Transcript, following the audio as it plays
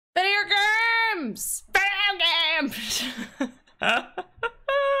games! Video games!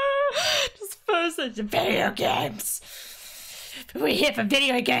 Just first such video games! We're here for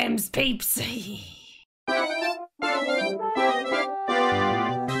video games, peeps!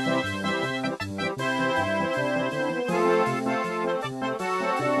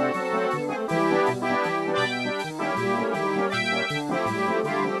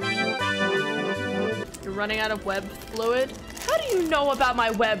 You're running out of web fluid? How do you know about my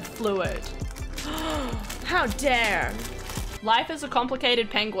web fluid? How dare! Life is a complicated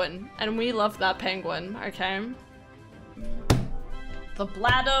penguin, and we love that penguin, okay? The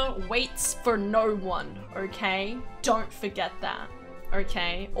bladder waits for no one, okay? Don't forget that,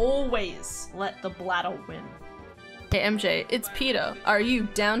 okay? Always let the bladder win. Hey MJ, it's Peter. Are you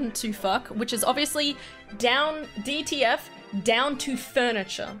down to fuck? Which is obviously down, DTF, down to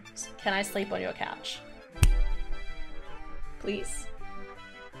furniture. Can I sleep on your couch? Please.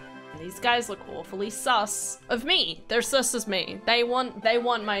 These guys look awfully sus of me. They're sus as me. They want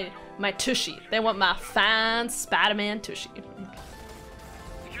my tushy. They want my fine Spider-Man tushy.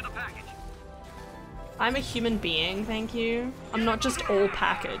 Secure the package. I'm a human being, thank you. I'm not just all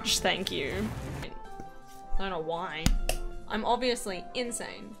package, thank you. I don't know why. I'm obviously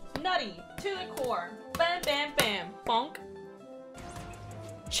insane. Nutty to the core. Bam bam bam. Bonk.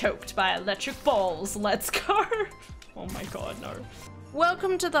 Choked by electric balls. Let's go. Oh my god, no.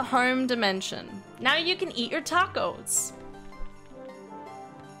 Welcome to the home dimension. Now you can eat your tacos.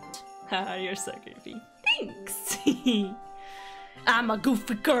 Haha, you're so goofy. Thanks. I'm a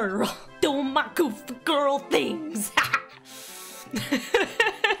goofy girl, doing my goofy girl things.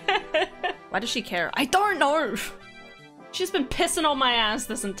 Why does she care? I don't know. She's been pissing on my ass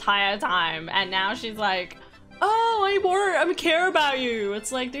this entire time, and now she's like, oh, I care about you.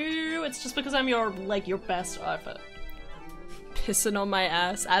 It's like, dude, it's just because I'm your best effort. Pissing on my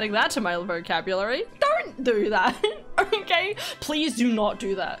ass, adding that to my vocabulary. Don't do that, okay? Please do not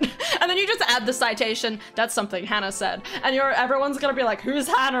do that. And then you just add the citation, that's something Hannah said. And everyone's gonna be like, who's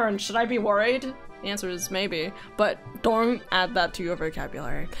Hannah and should I be worried? The answer is maybe, but don't add that to your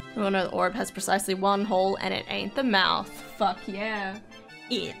vocabulary. You wanna know the orb has precisely one hole and it ain't the mouth. Fuck yeah.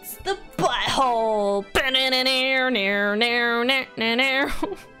 It's the butthole.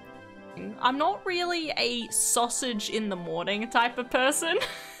 I'm not really a sausage in the morning type of person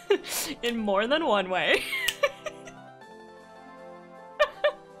in more than one way.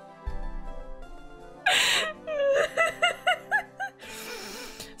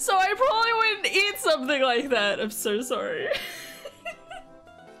 So I probably wouldn't eat something like that. I'm so sorry.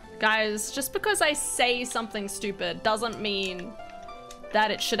 Guys, just because I say something stupid doesn't mean that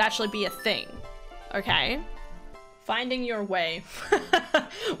it should actually be a thing, okay? Finding your way.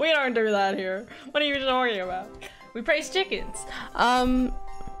 We don't do that here. What are you talking about? We praise chickens.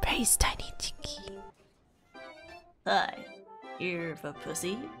 Praise tiny chicky. Hi, you're a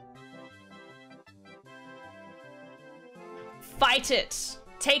pussy. Fight it.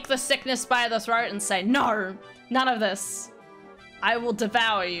 Take the sickness by the throat and say, no, none of this. I will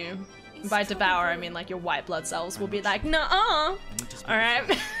devour you. By devour, I mean like your white blood cells will be like, nuh-uh.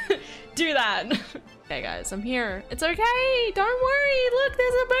 Alright, do that. Okay guys, I'm here. It's okay, don't worry. Look,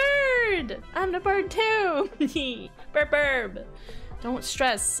 there's a bird. I'm the bird too. Burb. Don't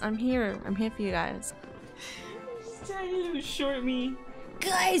stress, I'm here. I'm here for you guys. This tiny little short me.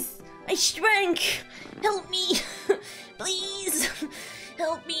 Guys, I shrank. Help me, please.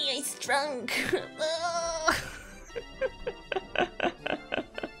 Help me, I shrunk.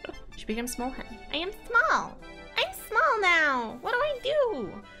 She became small. I am small. I'm small now. What do I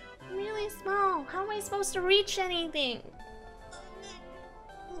do? I'm really small. How am I supposed to reach anything?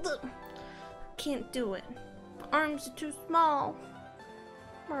 Can't do it. My arms are too small.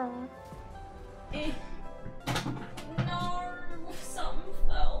 No, something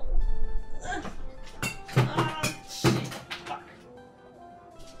fell. Ah, shit. Fuck.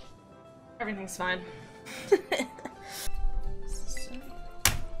 Everything's fine.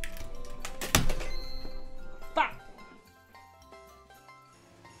 Fuck.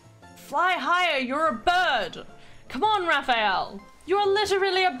 Fly higher, you're a bird. Come on, Raphael. You're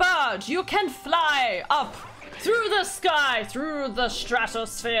literally a bird. You can fly up through the sky, through the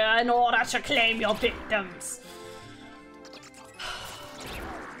stratosphere in order to claim your victims.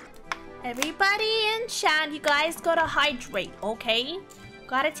 Everybody in chat, you guys gotta hydrate, okay?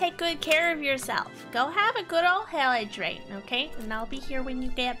 Gotta take good care of yourself. Go have a good old hydrate, okay? And I'll be here when you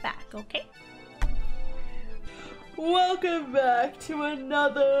get back, okay? Welcome back to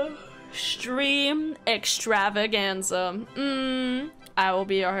another stream extravaganza. I will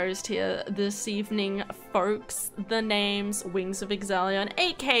be your host here this evening, folks. The name's Wings of Exelion,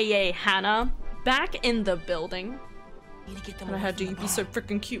 aka Hannah. Back in the building. And I had to be so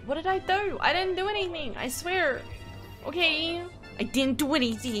freaking cute. What did I do? I didn't do anything. I swear. Okay. I didn't do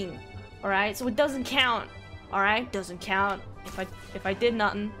anything. Alright, so it doesn't count. Alright, doesn't count if I did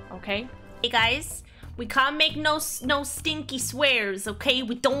nothing, okay? Hey guys, we can't make no stinky swears, okay?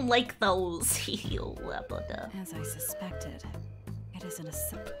 We don't like those. As I suspected, it isn't a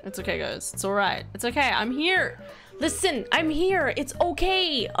It's okay, guys. It's alright. It's okay. I'm here. Listen, I'm here. It's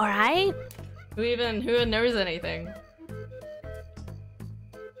okay. Alright? Who knows anything?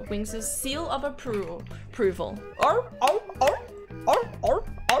 Wings is seal of approval.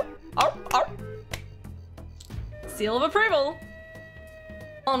 Seal of approval.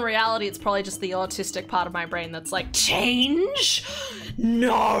 Well, in reality, it's probably just the autistic part of my brain that's like, change?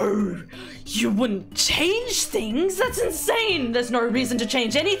 No! You wouldn't change things? That's insane! There's no reason to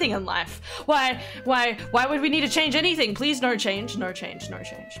change anything in life. Why would we need to change anything? Please, no change, no change, no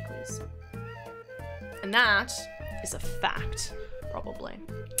change, please. And that is a fact, probably.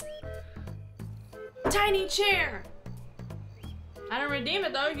 Tiny chair! I don't redeem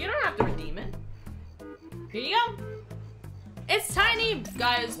it though. You don't have to redeem it. Here you go. It's tiny.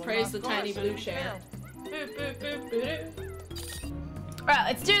 Guys, praise the tiny blue chair. Alright,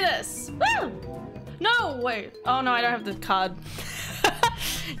 let's do this. Woo! No, wait. Oh no, I don't have the card.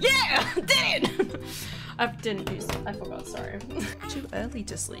 Yeah, did it! I forgot, sorry. Too early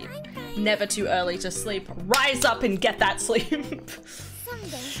to sleep. Never too early to sleep. Rise up and get that sleep.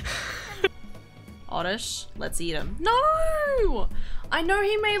 Oddish, let's eat him. No! I know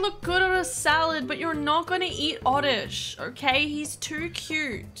he may look good on a salad, but you're not gonna eat Oddish, okay? He's too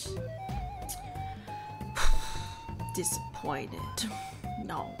cute. Disappointed.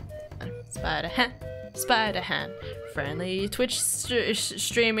 No. Spider-Han. Spider-Han. Friendly Twitch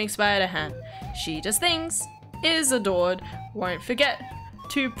streaming Spider-Han. She does things. Is adored. Won't forget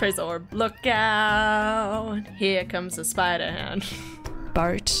to praise orb. Look out. Here comes the Spider-Han.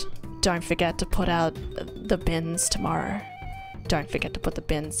 Boat. Don't forget to put out the bins tomorrow. Don't forget to put the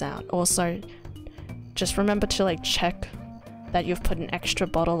bins out. Also, just remember to like check that you've put an extra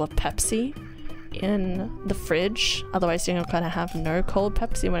bottle of Pepsi in the fridge. Otherwise you're gonna have no cold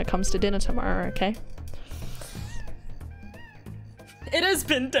Pepsi when it comes to dinner tomorrow, okay? It is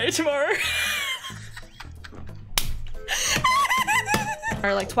bin day tomorrow.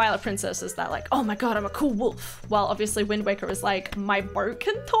 Or like Twilight Princess is that like, oh my god, I'm a cool wolf. While obviously Wind Waker is like, my boat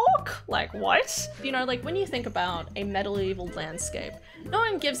can talk? Like what? You know, like when you think about a medieval landscape, no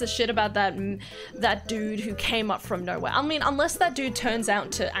one gives a shit about that dude who came up from nowhere. I mean, unless that dude turns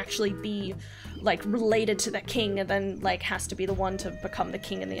out to actually be like related to the king and then like has to be the one to become the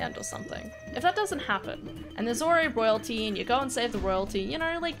king in the end or something. If that doesn't happen and there's already royalty and you go and save the royalty, you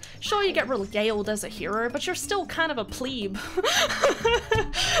know, like sure you get regaled as a hero, but you're still kind of a plebe.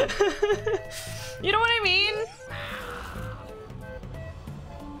 You know what I mean?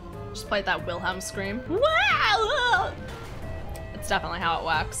 Just played that Wilhelm scream. Wow! It's definitely how it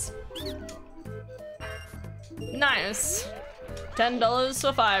works. Nice. $10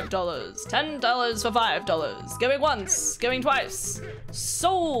 for $5. $10 for $5. Going once, going twice.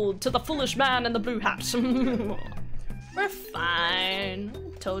 Sold to the foolish man in the blue hat. We're fine.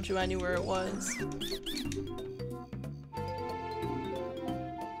 Told you I knew where it was.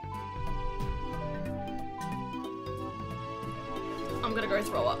 I'm gonna go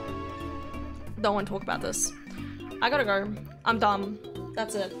throw up. Don't want to talk about this. I gotta go. I'm dumb.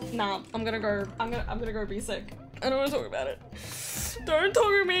 That's it. Nah, I'm gonna go. I'm gonna go be sick. I don't want to talk about it. Don't talk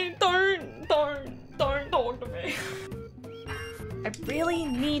to me. Don't talk to me. I really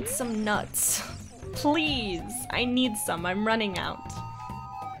need some nuts. Please, I need some. I'm running out.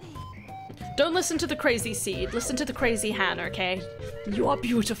 Don't listen to the crazy seed. Listen to the crazy Han, okay? You are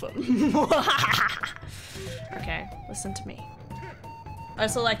beautiful. Okay, listen to me. I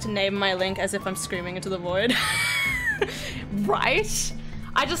also like to name my link as if I'm screaming into the void. Right?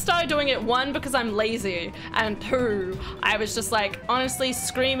 I just started doing it, one, because I'm lazy, and two, I was just like, honestly,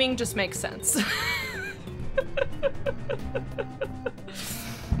 screaming just makes sense.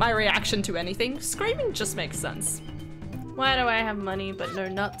 My reaction to anything, screaming just makes sense. Why do I have money but no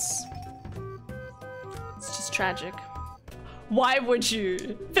nuts? It's just tragic. Why would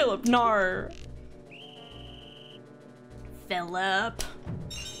you? Philip, no. Philip.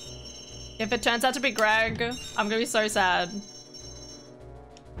 If it turns out to be Greg, I'm gonna be so sad.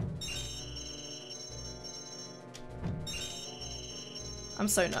 I'm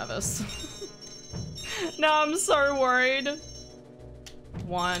so nervous. No, I'm so worried.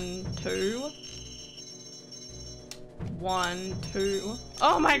 1, 2. 1, 2.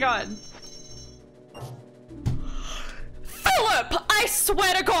 Oh my god. Philip! I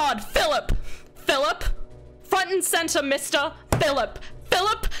swear to God, Philip! Philip. Front and center, mister. Philip.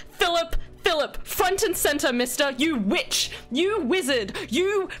 Philip. Philip. Philip. Front and center, mister. You witch. You wizard.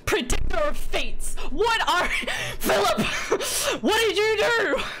 You predictor of fates. What are... Philip. What did you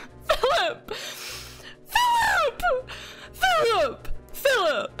do? Philip. Philip. Philip.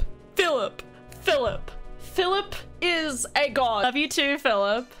 Philip. Philip. Philip. Philip is a god. Love you too,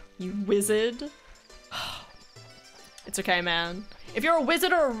 Philip. You wizard. It's okay, man. If you're a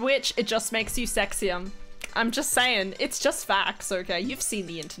wizard or a witch, it just makes you sexier. I'm just saying, it's just facts, okay? You've seen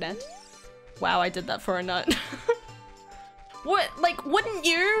the internet. Wow, I did that for a nut. What, like, wouldn't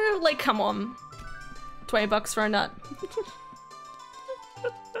you? Like, come on. 20 bucks for a nut.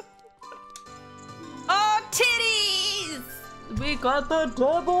 Oh, titties! We got the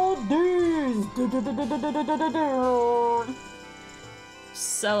double D's.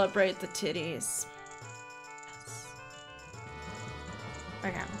 Celebrate the titties.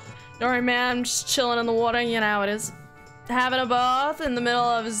 Okay. Don't worry, man. I'm just chilling in the water. You know how it is. Having a bath in the middle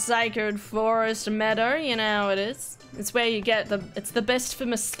of a sacred forest meadow. You know how it is. It's where you get the... It's the best for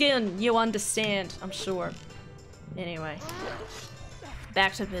my skin. You understand, I'm sure. Anyway.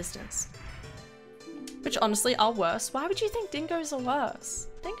 Back to business. Which honestly are worse. Why would you think dingoes are worse?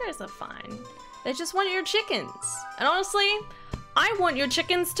 Dingoes are fine. They just want your chickens. And honestly, I want your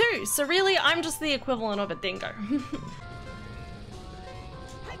chickens too. So really, I'm just the equivalent of a dingo.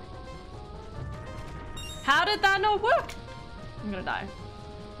 How did that not work? I'm gonna die.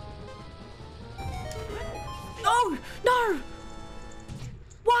 Oh, no!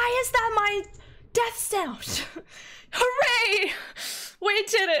 Why is that my death sound? Hooray! We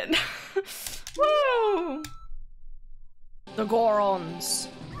did it! Woo! The Gorons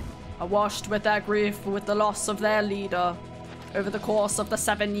are washed with their grief with the loss of their leader. Over the course of the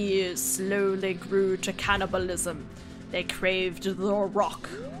 7 years, slowly grew to cannibalism. They craved the rock.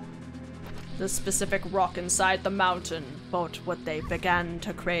 The specific rock inside the mountain, but what they began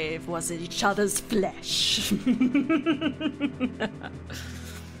to crave was each other's flesh.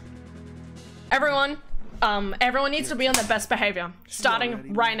 Everyone needs to be on their best behavior,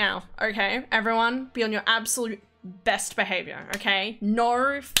 starting right now, okay? Everyone, be on your absolute best behavior, okay?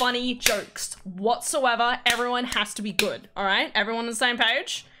 No funny jokes whatsoever. Everyone has to be good, all right? Everyone on the same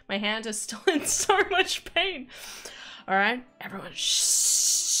page? My hand is still in so much pain. All right, everyone,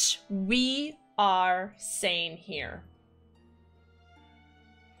 shh. We are sane here.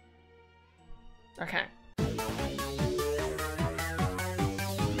 Okay.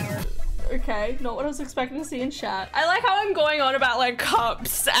 Okay, not what I was expecting to see in chat. I like how I'm going on about like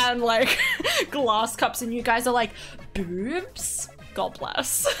cups and like glass cups and you guys are like, boobs? God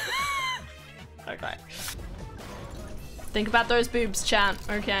bless. Okay. Think about those boobs, chat,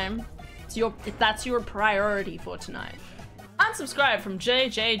 okay? That's your priority for tonight. Unsubscribe from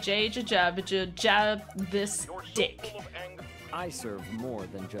jab this dick. I serve more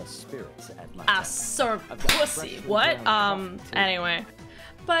than just spirits at my I serve pussy. What? Anyway.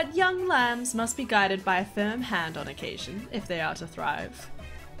 But young lambs must be guided by a firm hand on occasion if they are to thrive.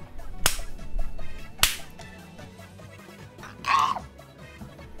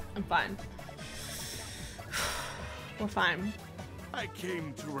 I'm fine. We're fine. I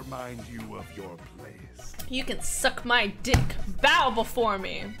came to remind you of your place. You can suck my dick. Bow before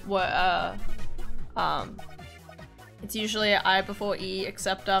me. What, it's usually I before E,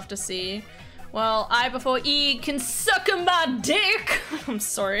 except after C. Well, I before E can suck my dick. I'm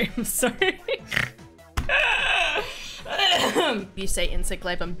sorry. You say insect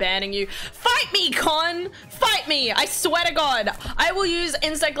glaive, I'm banning you. Fight me, con! Fight me! I swear to God. I will use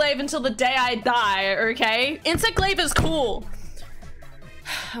insect glaive until the day I die, okay? Insect glaive is cool.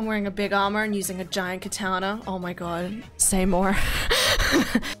 I'm wearing a big armor and using a giant katana. Oh my God. Say more.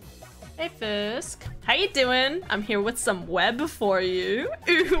 Hey Fisk. How you doing? I'm here with some web for you.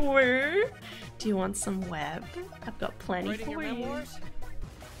 Ooh. Do you want some web? I've got plenty for you.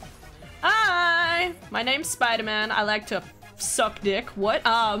 Hi! My name's Spider-Man. I like to suck dick. What?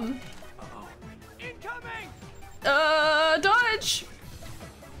 Incoming! Dodge!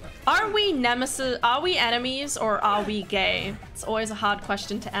 Are we nemesis? Are we enemies or are we gay? It's always a hard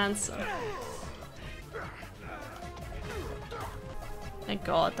question to answer. Thank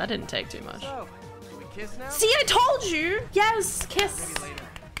God, that didn't take too much. So, do we kiss now? See, I told you! Yes, kiss! Maybe later.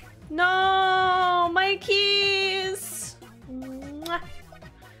 No, my keys! Mwah.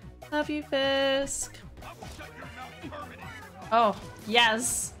 Love you, Fisk. Oh,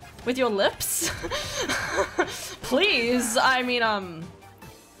 yes. With your lips? Please, I mean,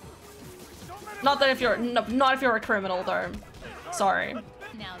 not that if you're, not if you're a criminal, though. Sorry.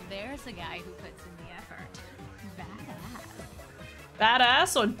 Now there's a guy who puts in the effort.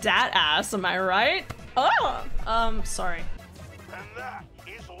 Badass or dat ass, am I right? Oh! Sorry. And that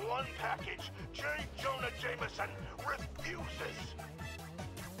is one package J. Jonah Jameson refuses.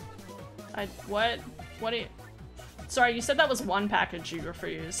 What do you... Sorry, you said that was one package you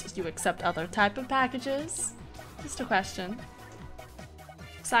refuse. Do you accept other type of packages? Just a question.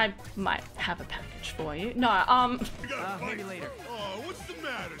 Cause I might have a package for you. No, Maybe later. Oh, what's the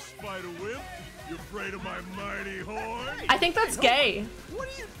matter, Spiderweb? You afraid of my mighty horn? I think that's gay. What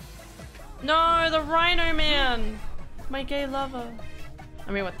are you... No, the Rhino Man! My gay lover.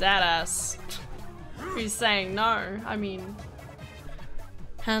 I mean, with that ass. He's saying no. I mean...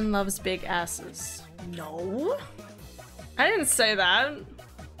 Han loves big asses. No? I didn't say that.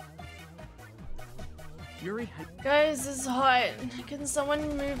 Yuri, Guys, this is hot. Can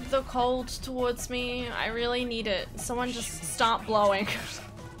someone move the cold towards me? I really need it. Someone just stop blowing.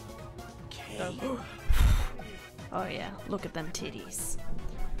 Oh yeah, look at them titties.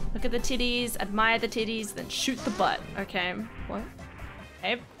 Look at the titties, admire the titties, then shoot the butt. Okay, what?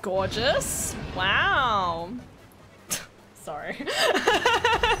 Hey, gorgeous. Wow. Sorry.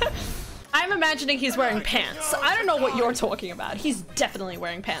 I'm imagining he's wearing pants. I don't know what you're talking about. He's definitely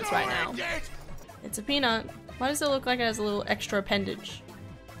wearing pants right now. It's a peanut. Why does it look like it has a little extra appendage?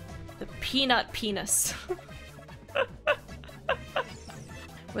 The peanut penis.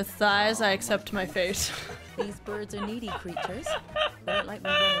 With thighs, I accept my fate. These birds are needy creatures. They don't like me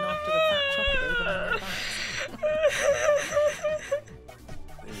running after the fat chocolate behind their backs.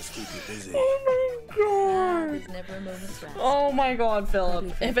 They just keep you busy. Oh my god. There's never a moment's rest. Oh my god,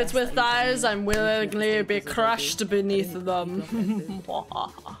 Philip. If it's with thighs, I'm willingly be crushed beneath them. When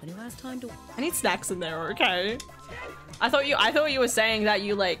who has time to... I need snacks in there, okay? I thought you were saying that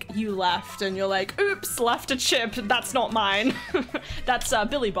you left and you're like, oops, left a chip, that's not mine. That's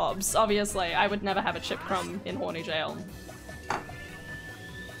Billy Bob's, obviously. I would never have a chip crumb in horny jail.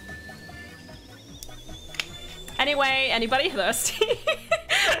 Anyway, anybody thirsty?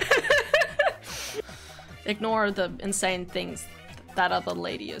 Ignore the insane things that other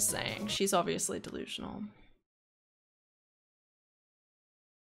lady is saying. She's obviously delusional.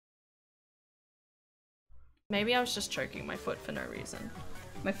 Maybe I was just choking my foot for no reason.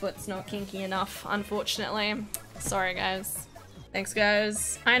 My foot's not kinky enough, unfortunately. Sorry, guys. Thanks,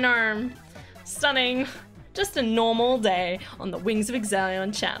 guys. I know. Stunning. Just a normal day on the Wings of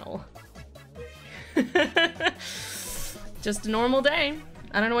Exilion channel. Just a normal day.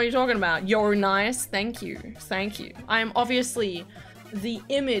 I don't know what you're talking about. You're nice. Thank you. Thank you. I am obviously the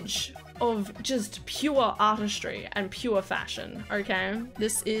image of just pure artistry and pure fashion, okay?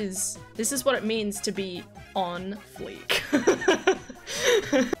 This is what it means to be on fleek.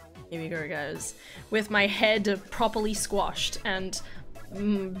 Here we go, guys. With my head properly squashed and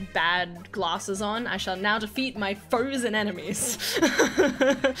bad glasses on, I shall now defeat my foes and enemies.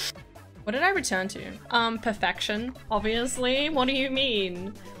 What did I return to? Perfection, obviously. What do you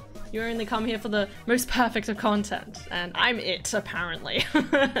mean? You only come here for the most perfect of content, and I'm it, apparently.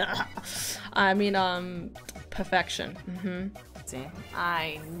 I mean, perfection. See,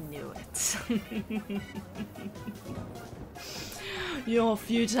 I knew it. Your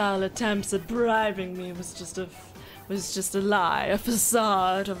futile attempts at bribing me was just a lie, a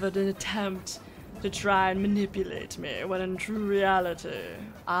facade of an attempt to try and manipulate me, when in true reality,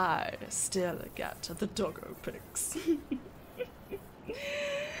 I still get the doggo pics.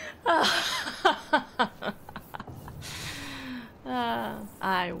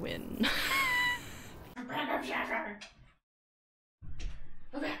 I win.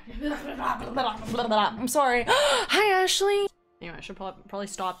 I'm sorry. Hi, Ashley. Anyway, I should probably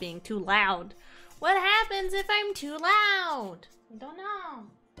stop being too loud. What happens if I'm too loud? I don't know.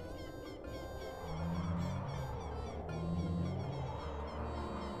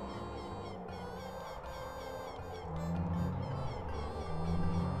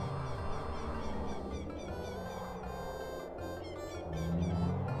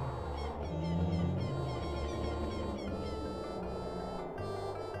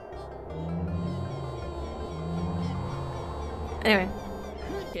 Anyway,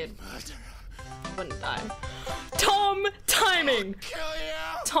 kid wouldn't die. Tom, timing.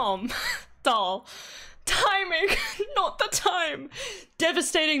 Tom, doll, timing, not the time.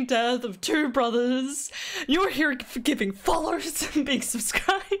 Devastating death of two brothers. You're here for giving followers and being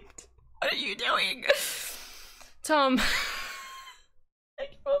subscribed. What are you doing, Tom?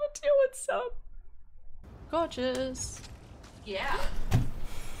 Thank you for the tier 1 sub. Gorgeous. Yeah.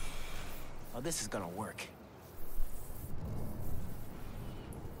 Oh, this is gonna work.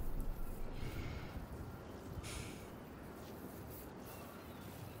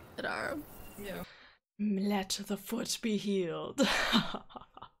 Yeah. Let the foot be healed.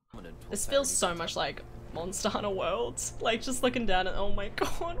 This feels so much like Monster Hunter Worlds. Like, just looking down at, oh my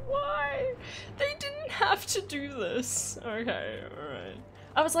god, why? They didn't have to do this. Okay, alright.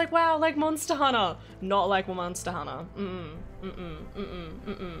 I was like, wow, like Monster Hunter. Not like Monster Hunter.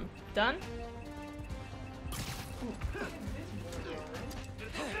 Done?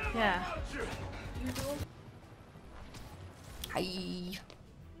 Yeah. Hi.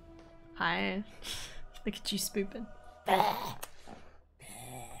 Hi. Look at you spooping.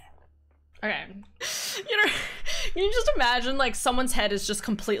 Okay. You know, you just imagine like someone's head is just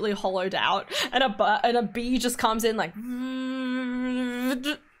completely hollowed out and a bee just comes in like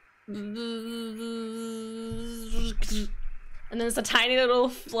and there's a tiny little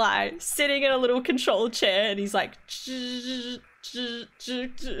fly sitting in a little control chair and he's like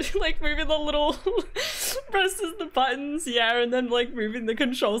like moving the little presses the buttons, yeah, and then like moving the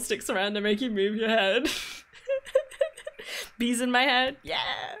control sticks around to make you move your head. Bees in my head, yeah.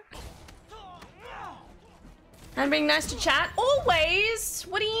 I'm being nice to chat always.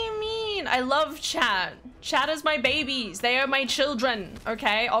 What do you mean? I love chat. Chat is my babies. They are my children.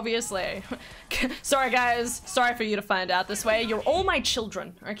 Okay, obviously. Sorry guys. Sorry for you to find out this way. You're all my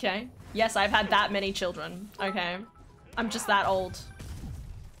children. Okay. Yes, I've had that many children. Okay. I'm just that old.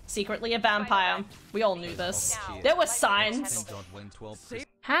 Secretly a vampire. We all knew this. There were signs.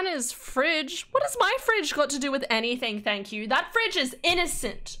 Hannah's fridge? What has my fridge got to do with anything, thank you? That fridge is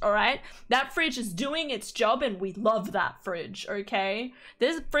innocent, alright? That fridge is doing its job and we love that fridge, okay?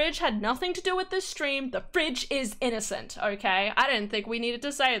 This fridge had nothing to do with this stream. The fridge is innocent, okay? I didn't think we needed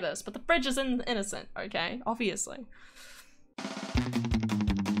to say this, but the fridge is innocent, okay? Obviously.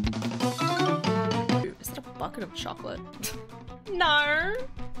 Is it a bucket of chocolate? No.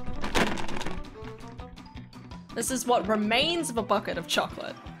 This is what remains of a bucket of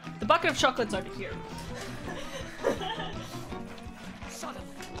chocolate. The bucket of chocolate's over here.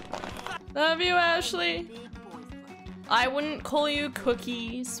 Love you, Ashley. I wouldn't call you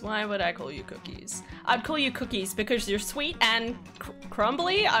cookies. Why would I call you cookies? I'd call you cookies because you're sweet and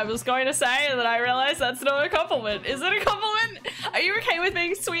crumbly. I was going to say that I realized that's not a compliment. Is it a compliment? Are you okay with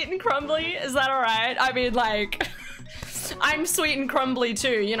being sweet and crumbly? Is that alright? I mean, like... I'm sweet and crumbly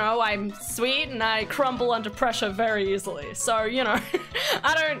too, you know, I'm sweet and I crumble under pressure very easily. So, you know,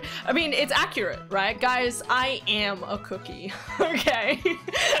 I mean, it's accurate, right? Guys, I am a cookie, okay?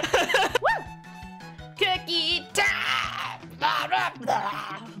 Woo! Cookie time!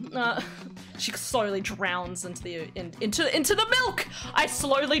 She slowly drowns into the milk! I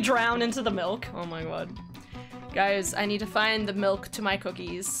slowly drown into the milk. Oh my god. Guys, I need to find the milk to my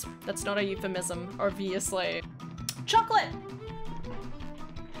cookies. That's not a euphemism, obviously. Chocolate!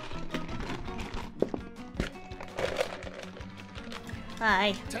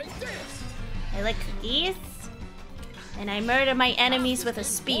 Hi. I like cookies. And I murder my enemies with a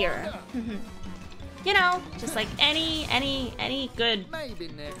spear. You know, just like any good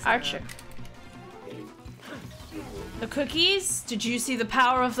archer. The cookies? Did you see the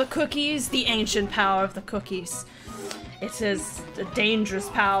power of the cookies? The ancient power of the cookies. It is a dangerous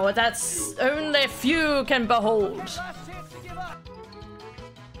power that's only few can behold.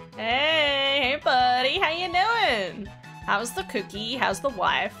 Hey buddy, how you doing? How's the cookie? How's the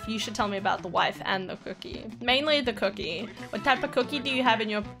wife? You should tell me about the wife and the cookie. Mainly the cookie. What type of cookie do you have in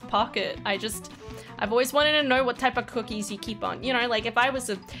your pocket? I've always wanted to know what type of cookies you keep on. You know, like if I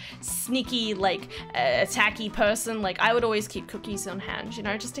was a sneaky, like, attacky person, like I would always keep cookies on hand, you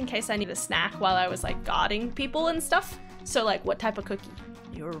know, just in case I need a snack while I was like guarding people and stuff. So like, what type of cookie?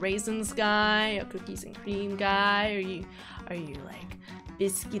 You're a raisins guy, a cookies and cream guy? Are you like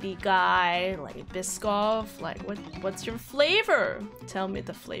biscuity guy, like Biscoff? Like what's your flavor? Tell me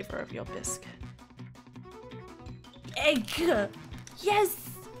the flavor of your biscuit. Egg! Yes!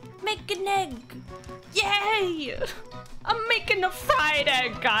 Make an egg! Yay! I'm making a fried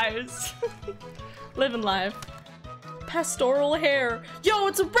egg, guys! Living life. Pastoral hair. Yo,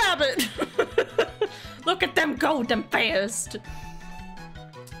 it's a rabbit! Look at them go, them fast!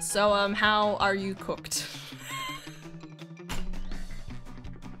 So, how are you cooked?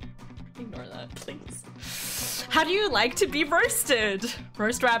 Ignore that, please. How do you like to be roasted?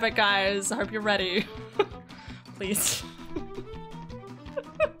 Roast rabbit, guys. I hope you're ready. Please.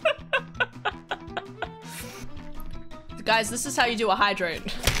 Guys, this is how you do a hydrate.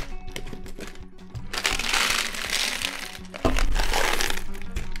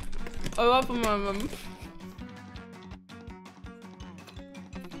 Oh,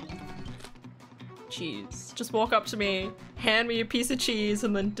 cheese. Just walk up to me, hand me a piece of cheese,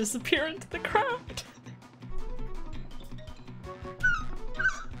 and then disappear into the crowd.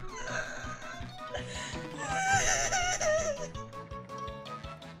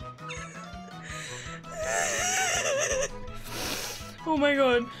 Oh my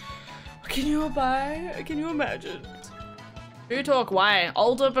god. Can you buy? Can you imagine? You talk why?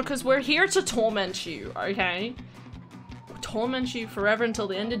 Older because we're here to torment you, okay? Torment you forever until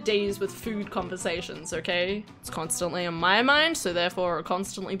the end of days with food conversations, okay? It's constantly on my mind, so therefore it'll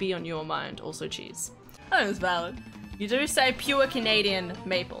constantly be on your mind. Also cheese. That is valid. You do say pure Canadian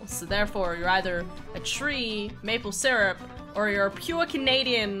maple, so therefore you're either a tree, maple syrup, or you're a pure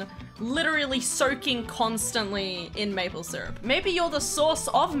Canadian literally soaking constantly in maple syrup. Maybe you're the source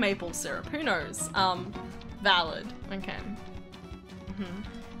of maple syrup, who knows? Valid, okay.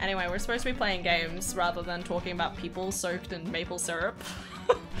 Anyway, we're supposed to be playing games rather than talking about people soaked in maple syrup.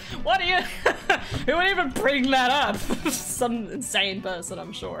 What do you- who would even bring that up? Some insane person,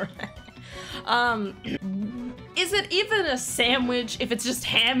 I'm sure. Is it even a sandwich if it's just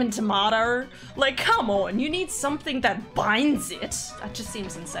ham and tomato? Like, come on, you need something that binds it. That just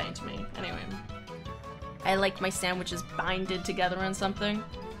seems insane to me. Anyway. I like my sandwiches binded together in something.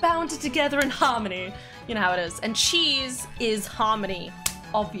 Bounded together in harmony. You know how it is. And cheese is harmony,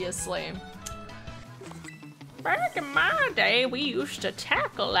 obviously. Back in my day, we used to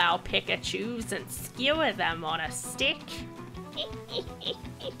tackle our Pikachus and skewer them on a stick.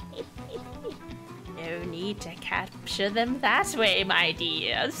 No need to capture them that way, my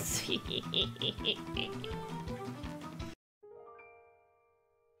dears.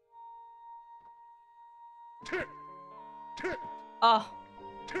 Oh.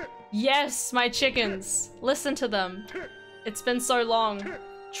 Yes, my chickens. Listen to them. It's been so long.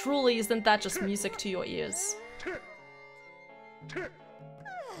 Truly, isn't that just music to your ears?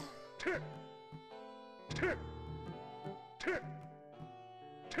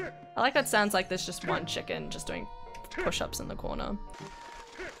 I like that sounds like there's just one chicken just doing push-ups in the corner.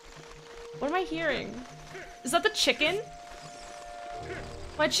 What am I hearing? Is that the chicken?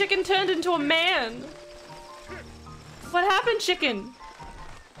 My chicken turned into a man. What happened, chicken?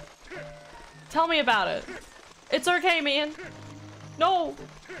 Tell me about it. It's okay, man. No.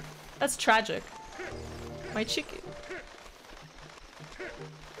 That's tragic. My chicken.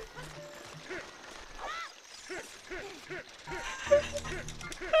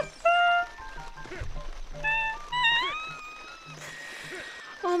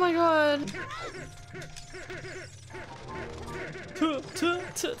 Oh my god.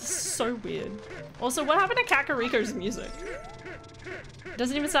 This is so weird. Also, what happened to Kakariko's music? It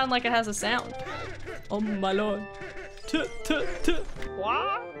doesn't even sound like it has a sound. Oh my lord.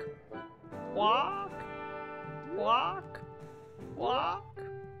 Walk. Walk. Walk. Walk.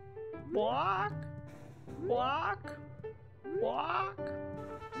 Walk. Walk. Walk.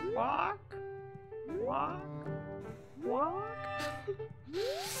 Walk. Walk. Walk.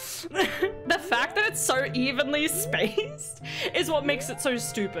 The fact that it's so evenly spaced is what makes it so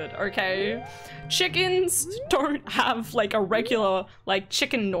stupid, okay? Chickens don't have like a regular like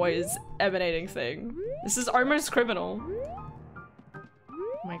chicken noise emanating thing. This is almost criminal.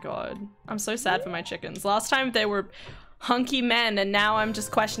 Oh my god. I'm so sad for my chickens. Last time they were hunky men and now I'm just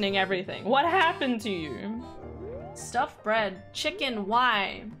questioning everything. What happened to you? Stuffed bread. Chicken,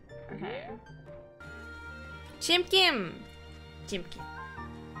 why? Okay. Chimkim. Chimkim.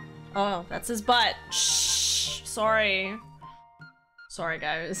 Oh, that's his butt. Shh. Sorry. Sorry,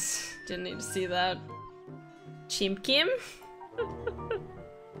 guys. Didn't need to see that. Chimkim?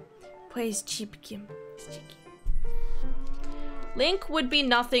 Where's Chimkim? Link would be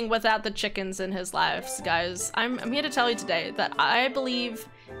nothing without the chickens in his lives, guys. I'm here to tell you today that I believe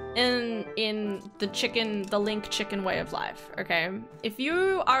in the Link chicken way of life, okay? If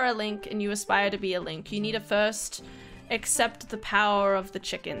you are a Link and you aspire to be a Link, you need to first accept the power of the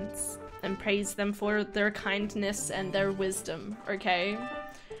chickens and praise them for their kindness and their wisdom, okay?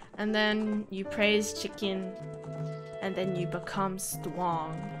 And then you praise chicken and then you become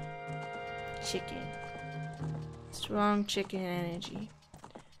strong chicken. Strong chicken energy.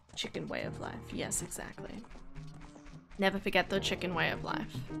 Chicken way of life. Yes, exactly. Never forget the chicken way of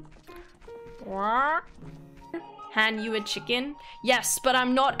life. Hand you a chicken? Yes, but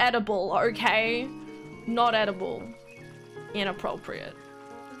I'm not edible, okay? Not edible. Inappropriate.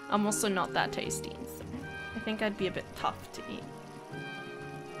 I'm also not that tasty, so I think I'd be a bit tough to eat.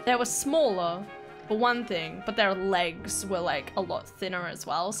 They were smaller, for one thing, but their legs were like a lot thinner as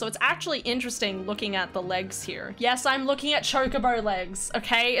well. So it's actually interesting looking at the legs here. Yes, I'm looking at chocobo legs,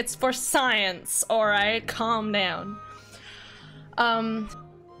 okay? It's for science, alright? Calm down.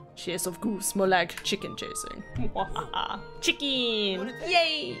 Chase of goose, more like chicken chasing. Chicken!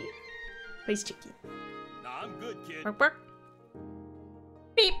 Yay! Place chicken. Nah, I'm good, kid. Bark, bark.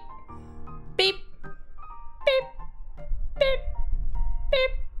 Beep. Beep. Beep. Beep. Beep.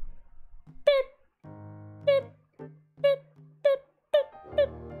 Beep. Beep. Beep. Beep.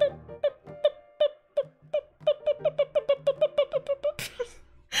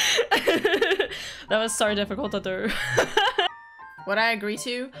 That was so difficult to do. Would I agree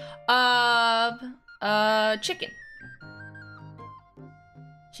to? Chicken.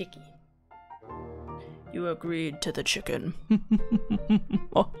 Chicky. You agreed to the chicken.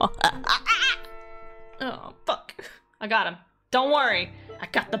 Oh, fuck. I got him. Don't worry. I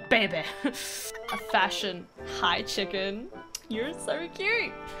got the baby. A fashion high chicken. You're so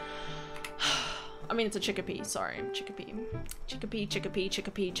cute. I mean, it's a chickpea. Sorry, chickpea. Chickpea, chickpea,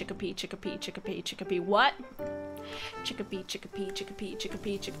 chickpea, chickpea, chickpea, chickpea, chickpea. What? Chickpea, chickpea, chickpea,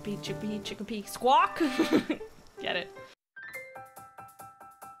 chickpea, chickpea, chickpea, chickpea. Squawk. Get it?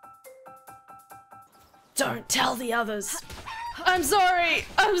 Don't tell the others. I'm sorry.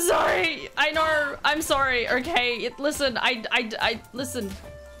 I'm sorry. I know. I'm sorry. Okay. Listen. Listen.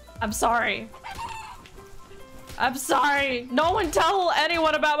 I'm sorry. I'm sorry. No one tell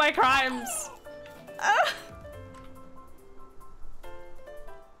anyone about my crimes.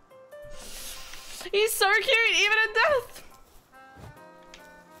 He's so cute, even in death.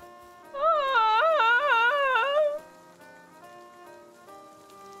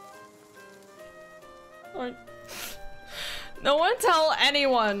 No one tell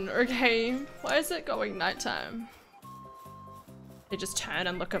anyone, okay? Why is it going nighttime? They just turn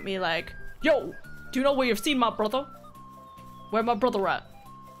and look at me like, yo, do you know where you've seen my brother? Where my brother at?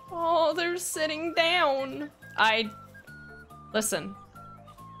 Oh, they're sitting down. Listen.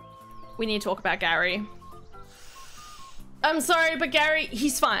 We need to talk about Gary. I'm sorry, but Gary,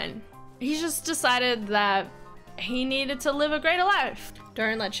 he's fine. He just decided that he needed to live a greater life.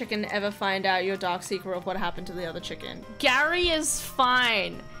 Don't let chicken ever find out your dark secret of what happened to the other chicken. Gary is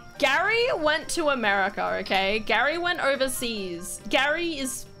fine. Gary went to America, okay? Gary went overseas. Gary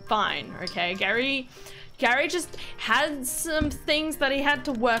is fine, okay? Gary just had some things that he had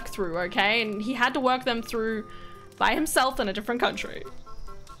to work through, okay? And he had to work them through by himself in a different country.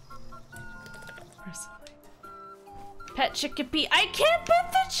 Pet chickpea. I can't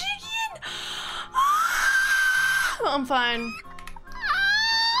pet the chicken! I'm fine.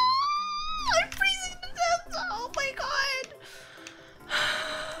 I'm freezing to death. Oh my god.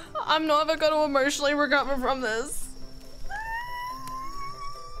 I'm never gonna emotionally recover from this.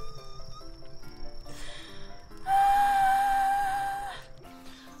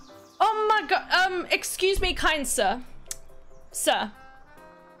 Oh my god. Excuse me, kind sir. Sir.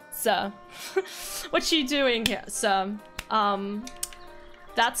 What you doing here, sir?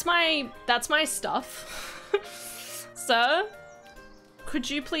 That's my stuff. Sir? Could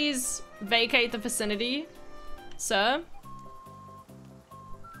you please vacate the vicinity? Sir?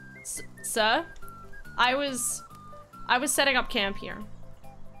 Sir? I was setting up camp here.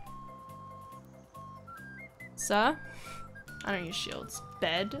 Sir? I don't use shields.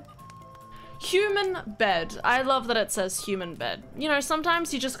 Bed? Human bed. I love that it says human bed. You know,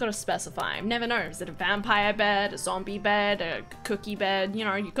 sometimes you just gotta specify. You never know. Is it a vampire bed, a zombie bed, a cookie bed? You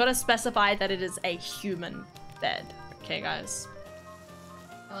know, you gotta specify that it is a human bed. Okay, guys.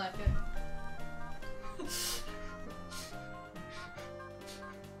 I like it.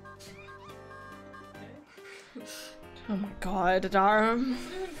 Oh my god, Adara.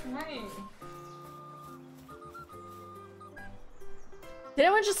 Did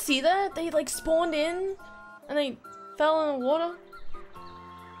anyone just see that? They like spawned in and they fell in the water?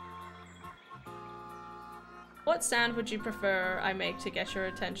 What sound would you prefer I make to get your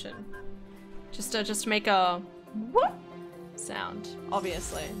attention? Just make a whoop sound,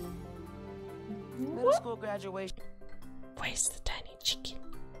 obviously. Middle school graduation. Where's the tiny chicken?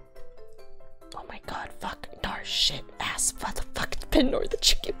 Oh my god, fuck, no, shit, ass, motherfucking ignore the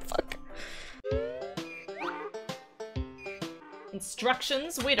chicken, fuck.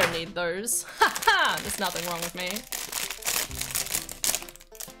 Instructions? We don't need those. Haha! There's nothing wrong with me.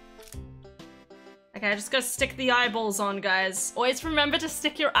 Okay, I just gotta stick the eyeballs on, guys. Always remember to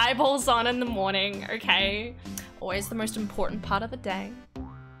stick your eyeballs on in the morning, okay? Always the most important part of the day.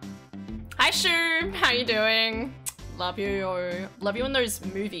 Hi, Shu! How you doing? Love you. Love you in those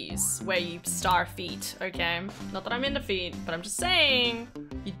movies where you star feet, okay? Not that I'm into feet, but I'm just saying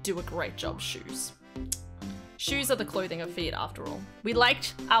you do a great job, Shoes. Shoes are the clothing of feet, after all. We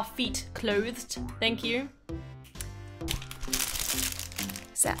liked our feet clothed. Thank you.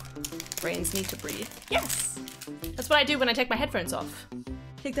 So, brains need to breathe. Yes! That's what I do when I take my headphones off.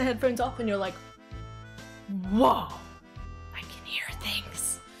 Take the headphones off and you're like, whoa! I can hear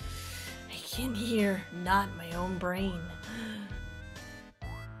things. I can hear not my own brain.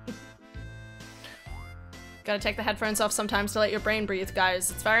 Gotta take the headphones off sometimes to let your brain breathe, guys.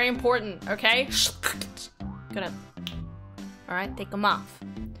 It's very important, okay? Gonna... Alright, take them off.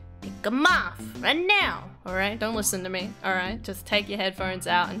 Take them off! Right now! all right? Don't listen to me, all right? Just take your headphones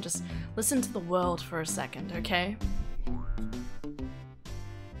out and just listen to the world for a second, okay?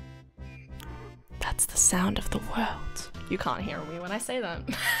 That's the sound of the world. You can't hear me when I say that.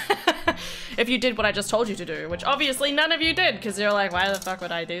 If you did what I just told you to do, which obviously none of you did, because you're like, why the fuck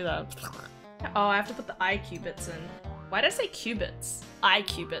would I do that? Oh, I have to put the eye qubits in. Why did I say qubits? Eye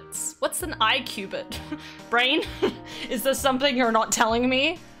qubits. What's an eye qubit? Brain? Is there something you're not telling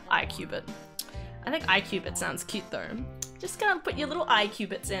me? Eye qubit. I think eye qubit sounds cute though. Just gonna put your little eye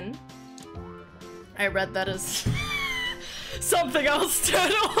qubits in. I read that as something else,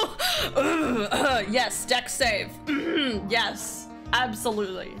 Turtle. Yes, dex save. Yes,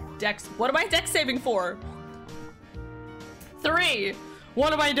 absolutely. Dex. What am I dex saving for? 3.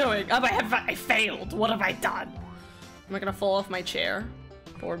 What am I doing? I failed. What have I done? Am I gonna fall off my chair?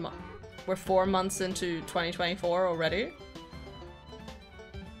 We're 4 months into 2024 already.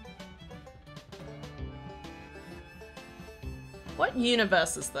 What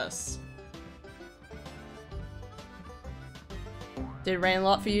universe is this? Did it rain a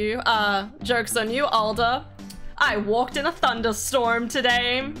lot for you? Joke's on you, Alda. I walked in a thunderstorm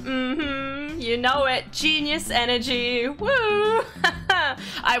today. You know it. Genius energy. Woo!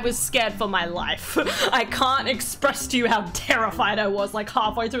 I was scared for my life. I can't express to you how terrified I was. Like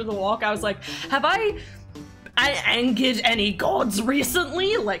halfway through the walk, I was like, have I angered any gods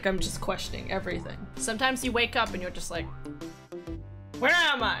recently? Like, I'm just questioning everything. Sometimes you wake up and you're just like, where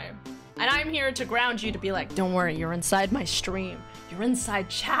am I? And I'm here to ground you to be like, don't worry, you're inside my stream. You're inside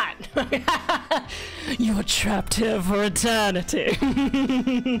chat. You're trapped here for eternity.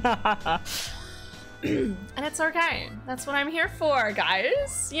 And it's okay. That's what I'm here for,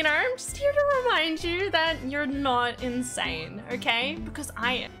 guys. You know, I'm just here to remind you that you're not insane, okay? Because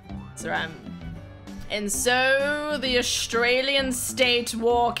I am. So and so the Australian state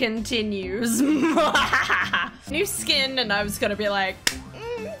war continues. New skin, and I was gonna be like,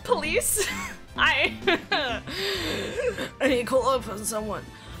 police. I need to call up on someone.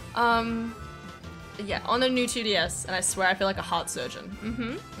 Yeah, on the new 2DS, and I swear I feel like a heart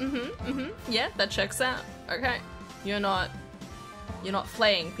surgeon. Yeah, that checks out. Okay, you're not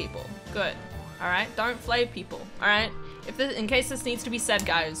flaying people. Good. All right, don't flay people. All right. In case this needs to be said,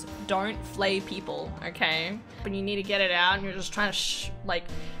 guys, don't flay people. Okay. But you need to get it out, and you're just trying to like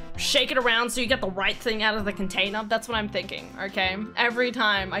shake it around so you get the right thing out of the container. That's what I'm thinking, okay? Every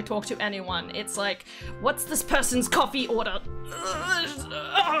time I talk to anyone, it's like, what's this person's coffee order?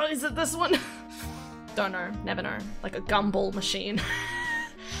 Is it this one? Don't know, never know. Like a gumball machine.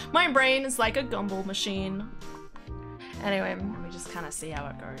 My brain is like a gumball machine. Anyway, let me just kind of see how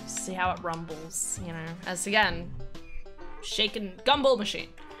it goes. See how it rumbles, you know? As again, shaken gumball machine.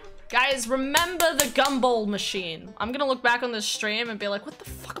 Guys, remember the gumball machine. I'm gonna look back on this stream and be like, what the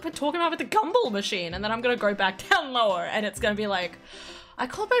fuck have I been talking about with the gumball machine? And then I'm gonna go back down lower and it's gonna be like, I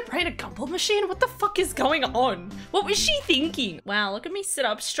called my brain a gumball machine? What the fuck is going on? What was she thinking? Wow, look at me sit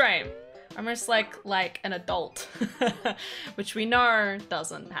up straight. I'm just like an adult, which we know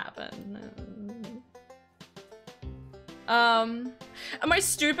doesn't happen. Am I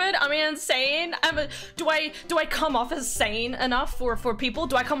stupid? Am I insane? Do I come off as sane enough for people?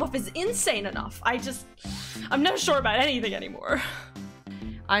 Do I come off as insane enough? I'm not sure about anything anymore.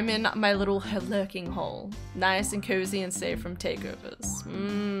 I'm in my little lurking hole. Nice and cozy and safe from takeovers.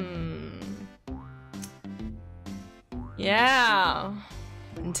 Yeah.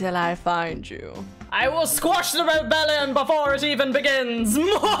 Until I find you. I will squash the rebellion before it even begins!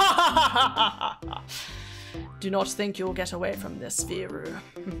 Do not think you'll get away from this, Viru.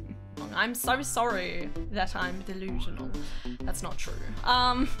 I'm so sorry that I'm delusional. That's not true.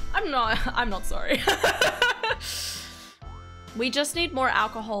 I'm not sorry. We just need more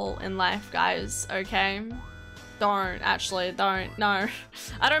alcohol in life, guys, okay? Don't, no.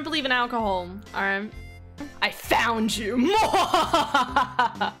 I don't believe in alcohol, alright? I found you.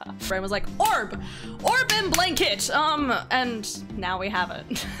 Brain was like, orb and blanket. And now we have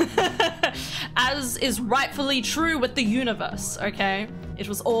it. As is rightfully true with the universe, okay? It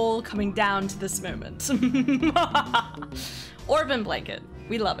was all coming down to this moment. Orb and blanket.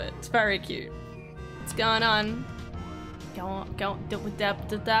 We love it. It's very cute. What's going on?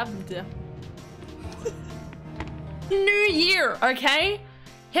 New year, okay?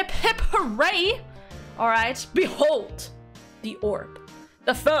 Hip hip hooray! Alright, behold the orb,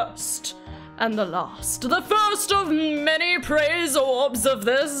 the first and the last, the first of many praise orbs of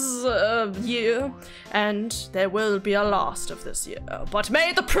this year, and there will be a last of this year, but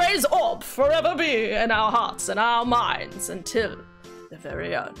may the praise orb forever be in our hearts and our minds until the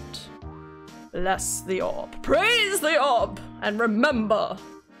very end. Bless the orb, praise the orb, and remember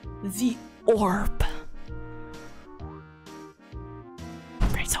the orb.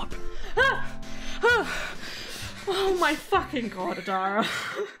 my fucking god, Adara.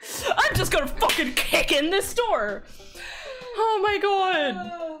 I'm just gonna fucking kick in this door. Oh my god.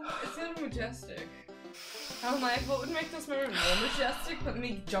 It's kind of majestic. I'm like, what would make this moment more majestic but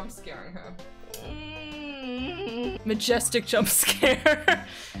me jump scaring her? Majestic jump scare.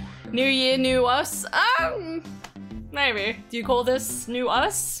 New year, new us. Maybe. Do you call this new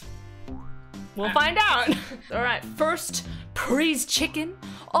us? We'll find out. All right, first praise chicken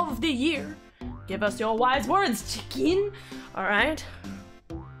of the year. Give us your wise words, chicken. All right.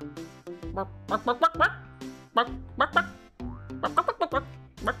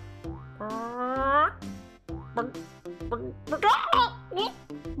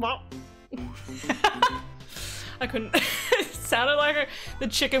 I couldn't. It sounded like the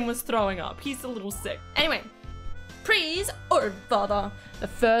chicken was throwing up. He's a little sick. Anyway, praise Orb Father, the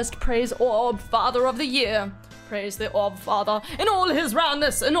first praise Orb Father of the year. Praise the Orb Father in all his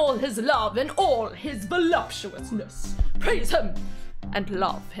roundness, in all his love, in all his voluptuousness. Praise him and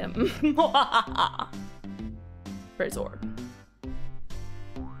love him. Praise Orb.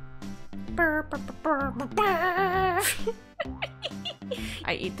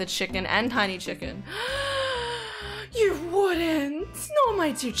 I eat the chicken and tiny chicken. You wouldn't! No,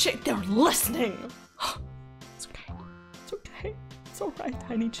 my two chick, they're listening! It's okay. It's okay. It's alright,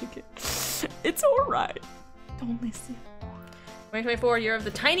 tiny chicken. It's alright. Don't listen. 2024, year of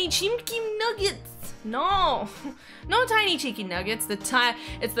the tiny chicken nuggets! No! No tiny chicken nuggets.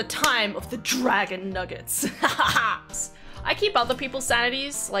 It's the time of the dragon nuggets. I keep other people's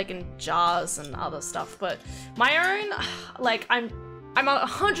sanities, like in jars and other stuff, but my own, like, I'm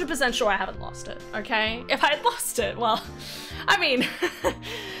 100% sure I haven't lost it, okay? If I had lost it, well, I mean,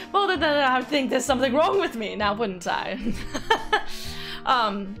 well, then I think there's something wrong with me, now wouldn't I?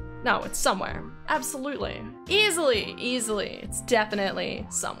 No, it's somewhere. Absolutely. Easily. It's definitely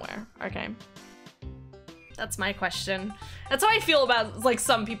somewhere, okay? That's my question. That's how I feel about, like,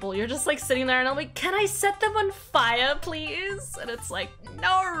 some people. You're just, like, sitting there and I'm like, can I set them on fire, please? And it's like,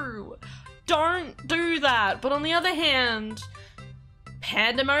 no, don't do that. But on the other hand,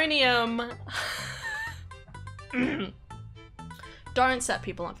 pandemonium. Don't set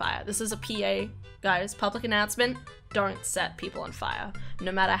people on fire. This is a PA, guys, public announcement. Don't set people on fire, no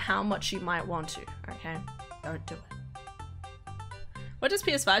matter how much you might want to, okay? Don't do it. What does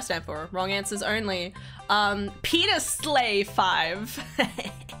PS5 stand for? Wrong answers only. Peter Slay 5.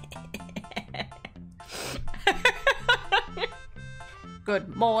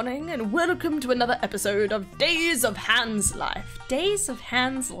 Good morning and welcome to another episode of Days of Hans Life. Days of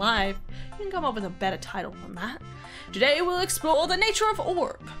Hans Life. You can come up with a better title than that. Today we'll explore the nature of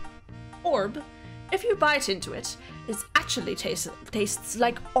Orb. Orb, if you bite into it, actually tastes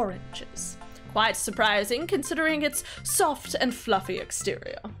like oranges. Quite surprising considering its soft and fluffy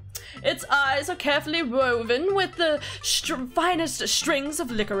exterior. Its eyes are carefully woven with the finest strings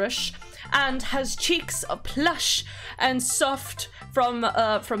of licorice and has cheeks of plush and soft from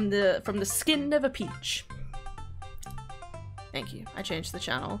the skin of a peach. Thank you. I changed the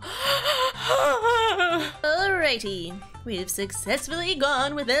channel. Alrighty. We've successfully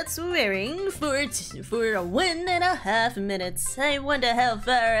gone without swearing for 1.5 minutes. I wonder how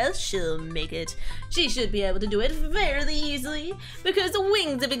far else she'll make it. She should be able to do it fairly easily, because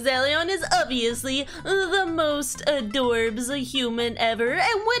Wings of Exalion is obviously the most adorbs a human ever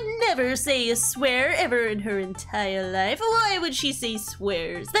and would never say a swear ever in her entire life. Why would she say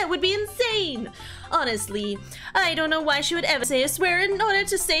swears? That would be insane! Honestly, I don't know why she would ever say a swear in order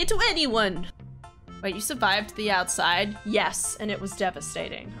to say it to anyone. Wait, you survived the outside? Yes, and it was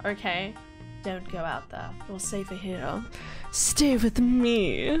devastating, okay? Don't go out there. You're safer here. Stay with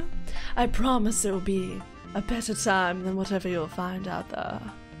me. I promise it will be a better time than whatever you'll find out there.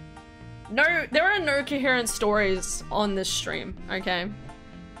 No, there are no coherent stories on this stream, okay?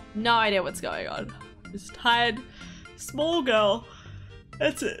 No idea what's going on. Just tired, small girl.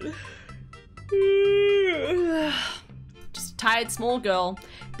 That's it. Just a tired, small girl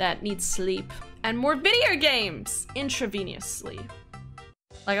that needs sleep. And more video games! Intravenous sleep.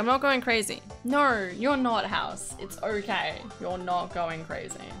 Like, I'm not going crazy. No, you're not, House. It's okay. You're not going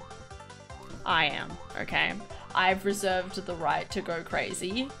crazy. I am, okay? I've reserved the right to go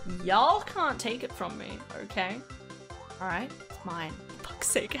crazy. Y'all can't take it from me, okay? Alright? It's mine. Fuck's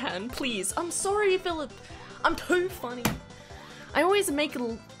sake, Han, please. I'm sorry, Philip. I'm too funny. I always make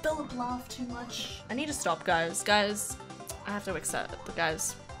Philip laugh too much. I need to stop, guys. Guys, I have to accept it,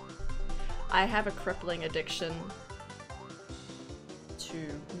 guys. I have a crippling addiction to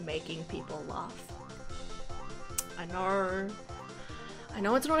making people laugh. I know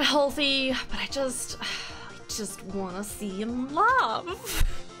it's not healthy, but I just want to see them laugh.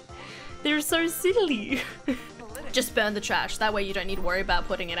 They're so silly. Just burn the trash. That way you don't need to worry about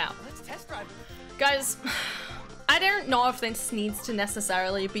putting it out. Guys, I don't know if this needs to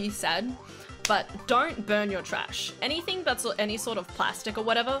necessarily be said, but don't burn your trash. Anything that's any sort of plastic or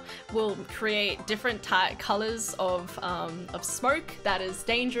whatever will create different colors of smoke that is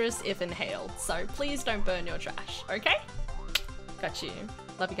dangerous if inhaled. So please don't burn your trash, okay? Got you.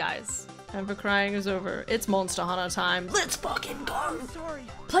 Love you guys. Time for crying is over. It's Monster Hunter time. Let's fucking go!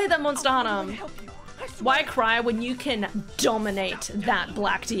 Play that Monster Hunter! Why cry when you can dominate that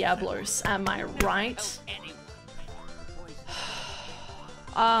Black Diablos? Am I right?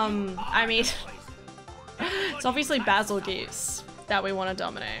 I mean, it's obviously Basil Geese that we want to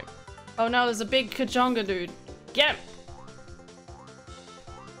dominate. Oh no, there's a big Kachunga dude. Get him!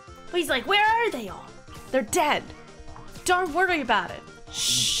 But he's like, where are they all? They're dead. Don't worry about it.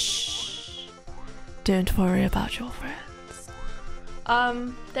 Shh. Don't worry about your friends.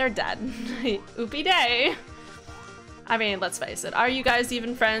 They're dead. Oopie day. I mean, let's face it. Are you guys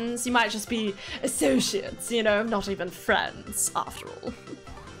even friends? You might just be associates, you know, not even friends, after all.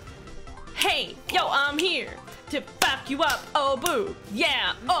 Hey, yo, I'm here to fuck you up, oh boo.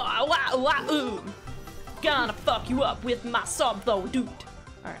 Yeah, oh, wow, wow, ooh. Gonna fuck you up with my sub though, dude.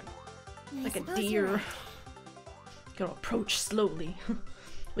 Alright. Like a deer. Gotta approach slowly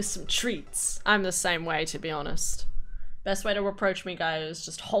with some treats. I'm the same way, to be honest. Best way to approach me, guys,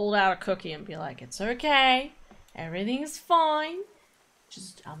 just hold out a cookie and be like, it's okay. Everything's fine.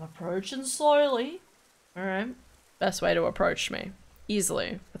 Just, I'm approaching slowly. Alright. Best way to approach me.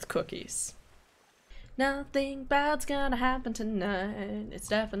 Easily. With cookies. Nothing bad's gonna happen tonight. It's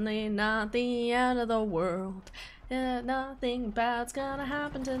definitely not the end of the world. Yeah, nothing bad's gonna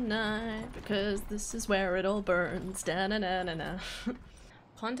happen tonight. Because this is where it all burns. Da-na-na-na-na.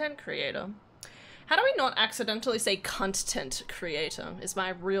 Content creator. How do we not accidentally say content creator is my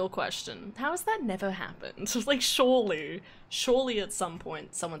real question. How has that never happened? Like, surely at some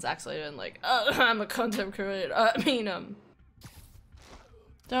point someone's actually been like, I'm a content creator.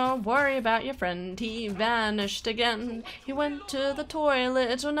 Don't worry about your friend, he vanished again. He went to the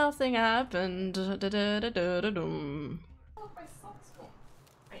toilet, nothing happened. Da-da-da-da-da-dum.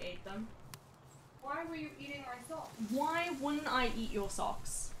 I ate them. Why were you eating my socks? Why wouldn't I eat your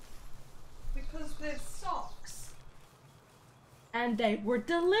socks? Because they're socks. And they were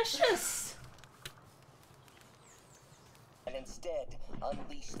delicious. And instead,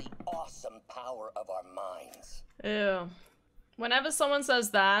 unleash the awesome power of our minds. Ew. Whenever someone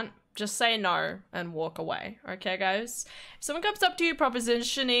says that, just say no and walk away, okay guys? If someone comes up to you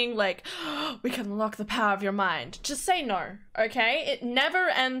propositioning like, oh, we can unlock the power of your mind, just say no, okay? It never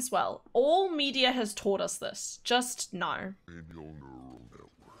ends well. All media has taught us this. Just no.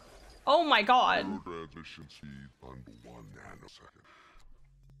 Oh my god.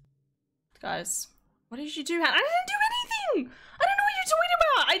 Guys, what did you do? I didn't do anything! I don't know what you're talking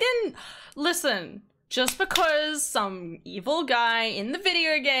about! I didn't... Listen, just because some evil guy in the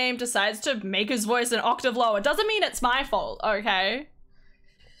video game decides to make his voice an octave lower doesn't mean it's my fault, okay?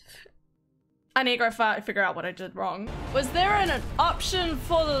 I need to go figure out what I did wrong. Was there an option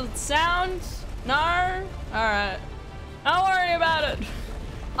for the sound? No? Alright. Don't worry about it.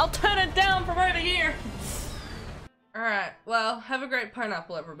 I'll turn it down from over here. Alright, well, have a great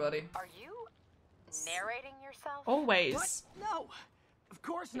pineapple, everybody. Are you narrating yourself? Always. What? No, of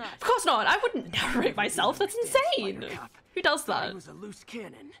course not. Of course not. I wouldn't narrate myself. That's insane. Who does that? It was a loose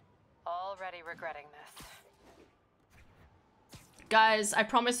cannon. Already regretting this. Guys, I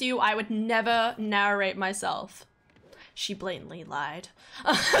promise you, I would never narrate myself. She blatantly lied.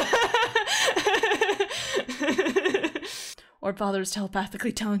 Or father's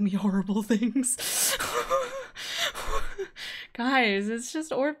telepathically telling me horrible things. Guys, it's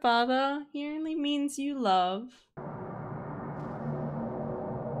just Orb Father. He only means you love.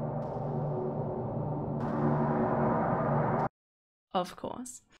 Of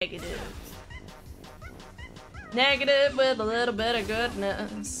course. Negative. Negative with a little bit of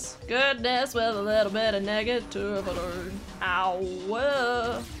goodness. Goodness with a little bit of negativity.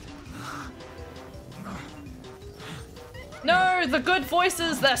 Ow. No, the good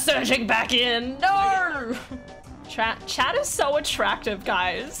voices, they're surging back in. No! Chat is so attractive,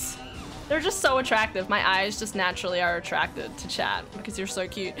 guys. They're just so attractive. My eyes just naturally are attracted to chat because you're so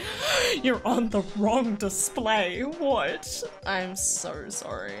cute. You're on the wrong display. What? I'm so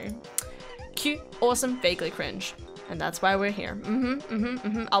sorry. Cute, awesome, vaguely cringe. And that's why we're here.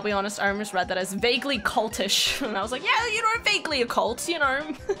 I'll be honest, I almost read that as vaguely cultish. And I was like, yeah, you know, vaguely a cult, you know.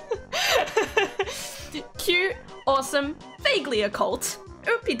 Cute, awesome, vaguely a cult.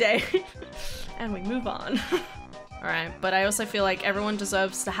 Oopie day. And we move on. Alright, but I also feel like everyone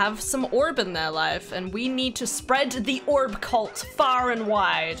deserves to have some orb in their life, and we need to spread the orb cult far and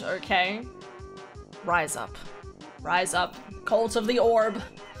wide, okay? Rise up. Rise up. Cult of the orb.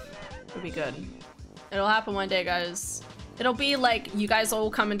 It'll be good. It'll happen one day, guys. It'll be like you guys all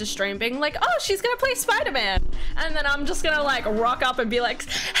come into stream being like, oh, she's gonna play Spider-Man. And then I'm just gonna like rock up and be like,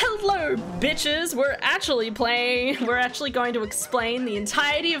 hello, bitches. We're actually going to explain the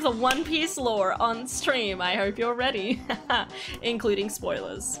entirety of the One Piece lore on stream. I hope you're ready. Including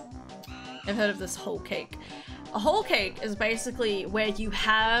spoilers. I've heard of this whole cake. A whole cake is basically where you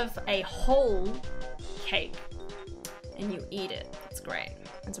have a whole cake and you eat it. It's great.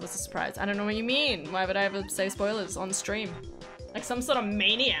 And so it's a surprise. I don't know what you mean. Why would I ever say spoilers on stream? Like some sort of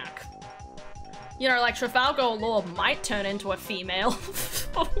maniac. You know, like Trafalgar Law might turn into a female.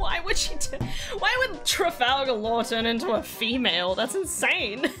 Why would she why would Trafalgar Law turn into a female? That's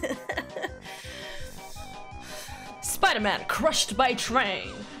insane. Spider-Man crushed by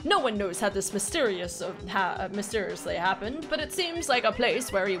train. No one knows how this mysteriously happened, but it seems like a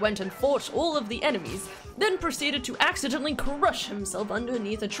place where he went and fought all of the enemies, then proceeded to accidentally crush himself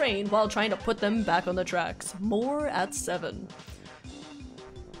underneath a train while trying to put them back on the tracks. More at 7.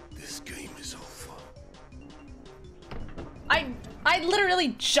 This game is over. I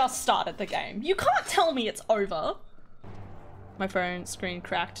literally just started the game. You can't tell me it's over. My phone screen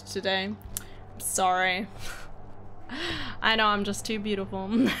cracked today. I'm sorry. I know I'm just too beautiful.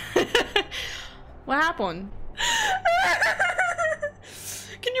 What happened?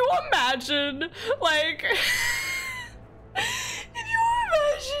 Can you imagine, like, can you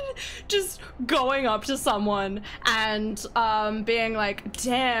imagine just going up to someone and being like,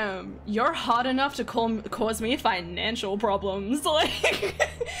 damn, you're hot enough to cause me financial problems, like,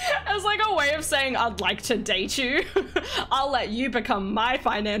 as like a way of saying I'd like to date you. I'll let you become my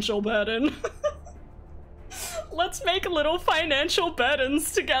financial burden. Let's make little financial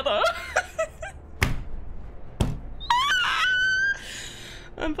burdens together.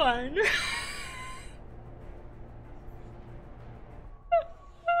 I'm fine.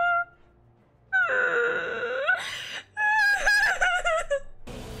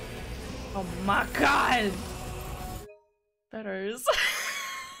 Oh my god. Betters.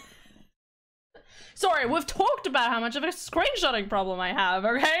 Sorry, we've talked about how much of a screenshotting problem I have,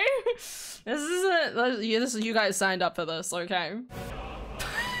 okay? This isn't, you guys signed up for this, okay?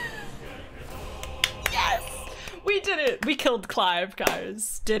 Yes! We did it! We killed Clive,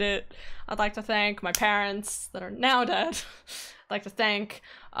 guys. Did it. I'd like to thank my parents that are now dead. I'd like to thank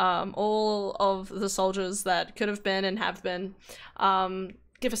all of the soldiers that could have been and have been.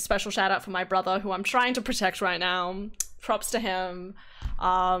 Give a special shout out for my brother, who I'm trying to protect right now. Props to him.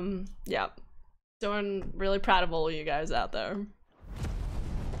 Yeah. Doing really proud of all of you guys out there.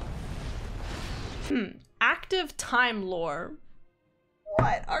 Active time lore.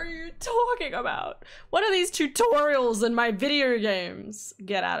 What are you talking about? What are these tutorials in my video games?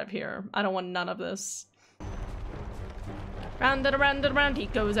 Get out of here. I don't want none of this. Round and around and around he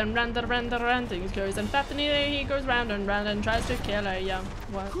goes, and round and around and around he goes, and fat he goes round and tries to kill her. Yeah.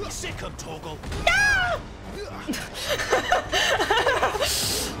 What? Sick of Toggle. No!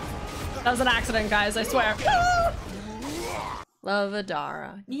 That was an accident, guys, I swear. Love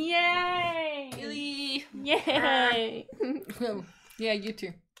Adara. Yay! Yay! Yeah, you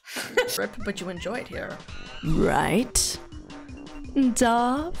too. Rip, but you enjoyed here. Right?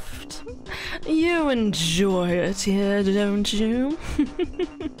 Daft? You enjoy it here, don't you?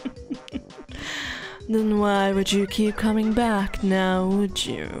 Then why would you keep coming back now, would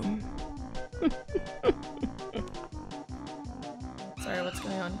you? Sorry, what's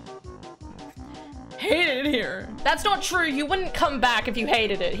going on? Hated it here. That's not true. You wouldn't come back if you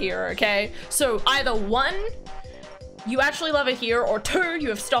hated it here, okay? So either 1, you actually love it here, or 2, you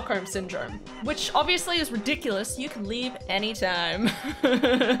have Stockholm Syndrome, which obviously is ridiculous. You can leave anytime.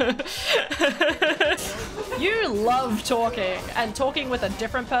 You love talking, and talking with a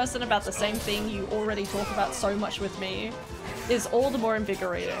different person about the same thing you already talk about so much with me is all the more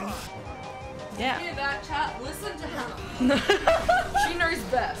invigorating. Yeah. Hear that, chat? Listen to Hannah. She knows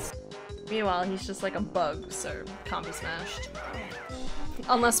best. Meanwhile, he's just like a bug, so can't be smashed.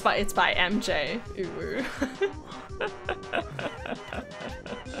 Unless it's by MJ. Ooh.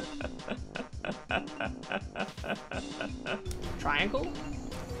 Triangle?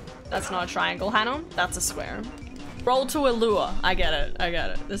 That's not a triangle, Hannah. That's a square. Roll to allure. I get it. I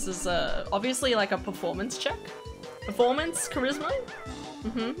get it. This is obviously like a performance check. Performance? Charisma?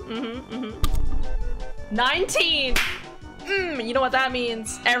 19! You know what that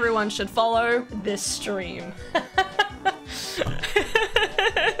means? Everyone should follow this stream.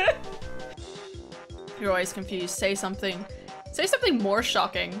 You're always confused. Say something. Say something more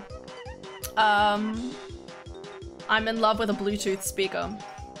shocking. I'm in love with a Bluetooth speaker.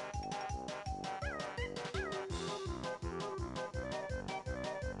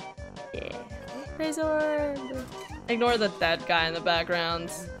 Yeah. Praise orb. Ignore the dead guy in the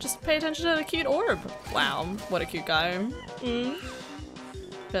background. Just pay attention to the cute orb. Wow, what a cute guy.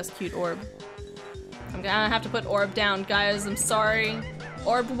 Best cute orb. I'm gonna have to put orb down, guys. I'm sorry.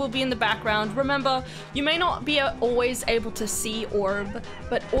 Orb will be in the background. Remember, you may not be always able to see Orb,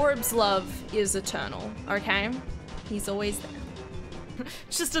 but Orb's love is eternal, okay? He's always there.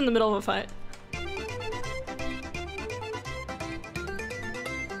 Just in the middle of a fight.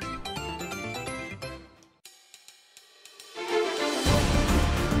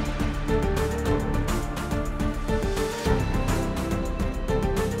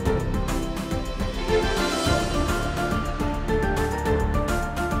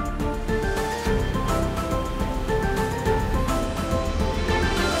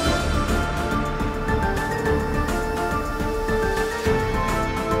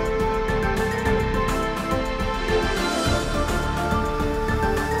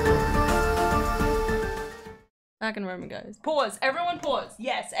 Back in the room, guys. Pause. Everyone pause.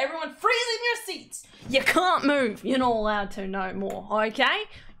 Yes, everyone freeze in your seats. You can't move. You're not allowed to no more, okay?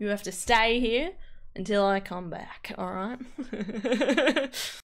 You have to stay here until I come back, alright?